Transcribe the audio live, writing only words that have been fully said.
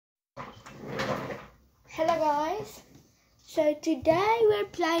Hello guys, so today we're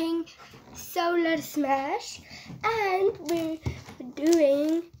playing Solar Smash and we're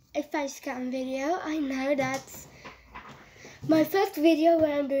doing a facecam video. I know that's my first video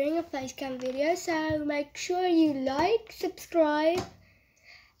where I'm doing a facecam video, so make sure you like, subscribe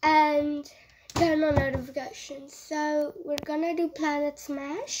and turn on notifications. So we're gonna do Planet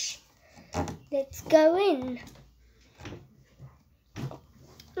Smash. Let's go in.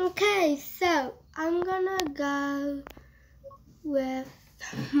 Okay, so I'm gonna go with,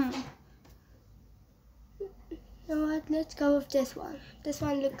 you know what, let's go with this one. This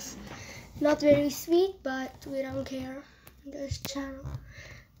one looks not very sweet, but we don't care on this channel.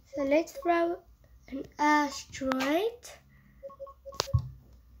 So let's throw an asteroid.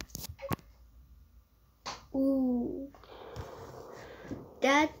 Ooh,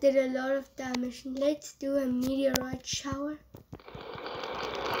 that did a lot of damage. Let's do a meteorite shower.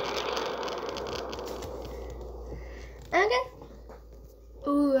 Okay.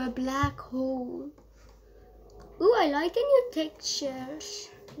 Ooh, a black hole. Ooh, I like the new textures.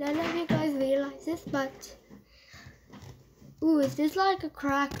 I don't know if you guys realize this, but ooh, is this like a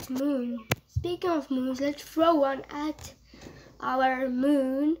cracked moon? Speaking of moons, let's throw one at our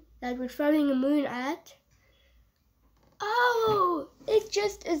moon that we're throwing a moon at. Oh, it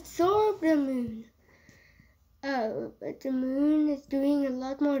just absorbed the moon. Oh, but the moon is doing a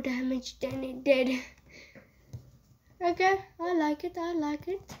lot more damage than it did. Okay, I like it.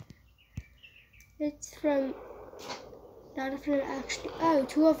 It's from, none of them actually, oh,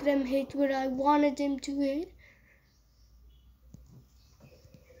 two of them hit what I wanted them to hit.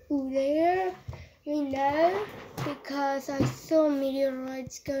 Ooh, there, we know, because I saw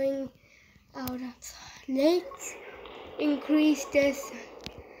meteorites going out outside. Let's increase this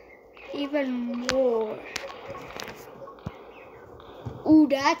even more. Ooh,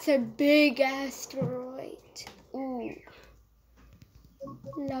 that's a big asteroid. Ooh.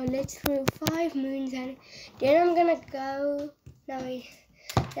 Now let's throw 5 moons at it. Then I'm gonna go. Then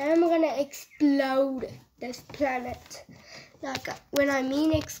I'm gonna explode this planet. Like when I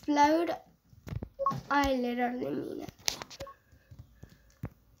mean explode, I literally mean it.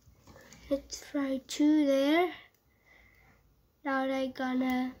 Let's throw 2 there. Now I'm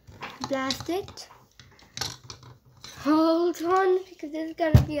gonna blast it. Hold on, because this is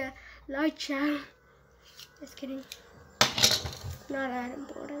gonna be a light show. Just kidding. Not that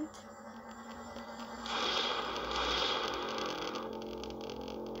important.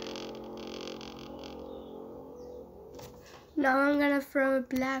 Now I'm gonna throw a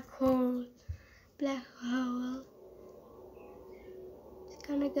black hole. Black hole. It's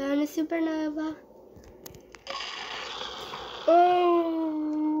gonna go in a supernova.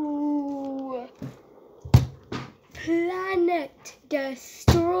 Oh! Planet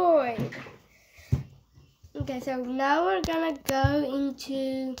destroyed. Okay, so now we're gonna go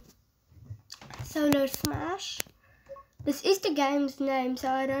into Solar Smash. This is the game's name, so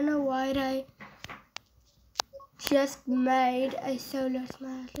I don't know why they just made a Solar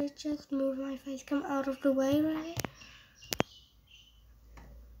Smash. Let's just move my facecam out of the way right here.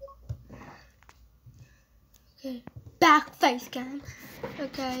 Okay, back facecam.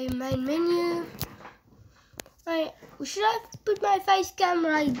 Okay, main menu. Should I put my facecam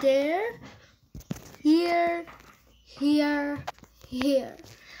right there? Here.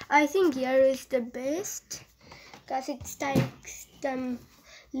 I think here is the best because it takes the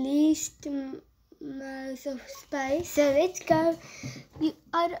least amount of space. So let's go. You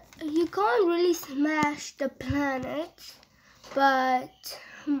can't really smash the planet, but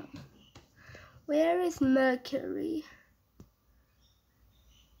where is Mercury?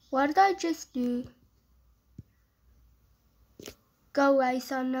 What did I just do? Go away,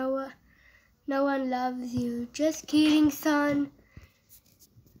 son. No one loves you. Just kidding, son.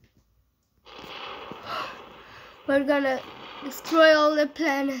 We're gonna destroy all the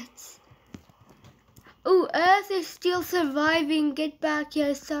planets. Ooh, Earth is still surviving. Get back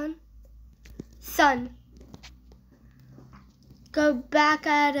here, son. Son. Go back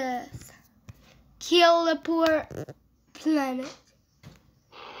at Earth. Kill the poor planet.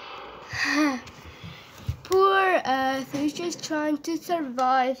 Poor Earth, who's just trying to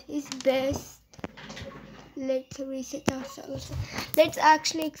survive his best. Let's reset ourselves. Let's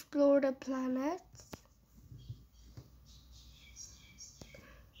actually explore the planets.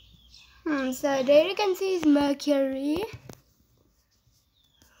 So there you can see is Mercury.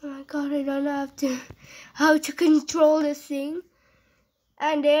 Oh my god, I don't know how to control this thing.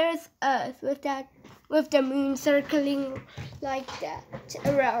 And there's Earth with the moon circling like that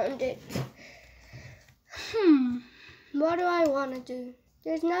around it. What do I want to do?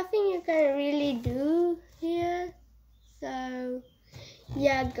 there's nothing you can really do here. So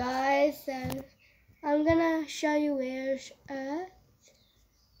yeah guys, so I'm gonna show you where's Earth.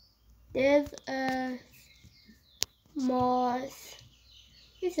 There's Earth, Mars.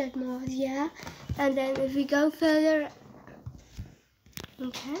 Is that Mars? Yeah. And then if we go further,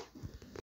 okay.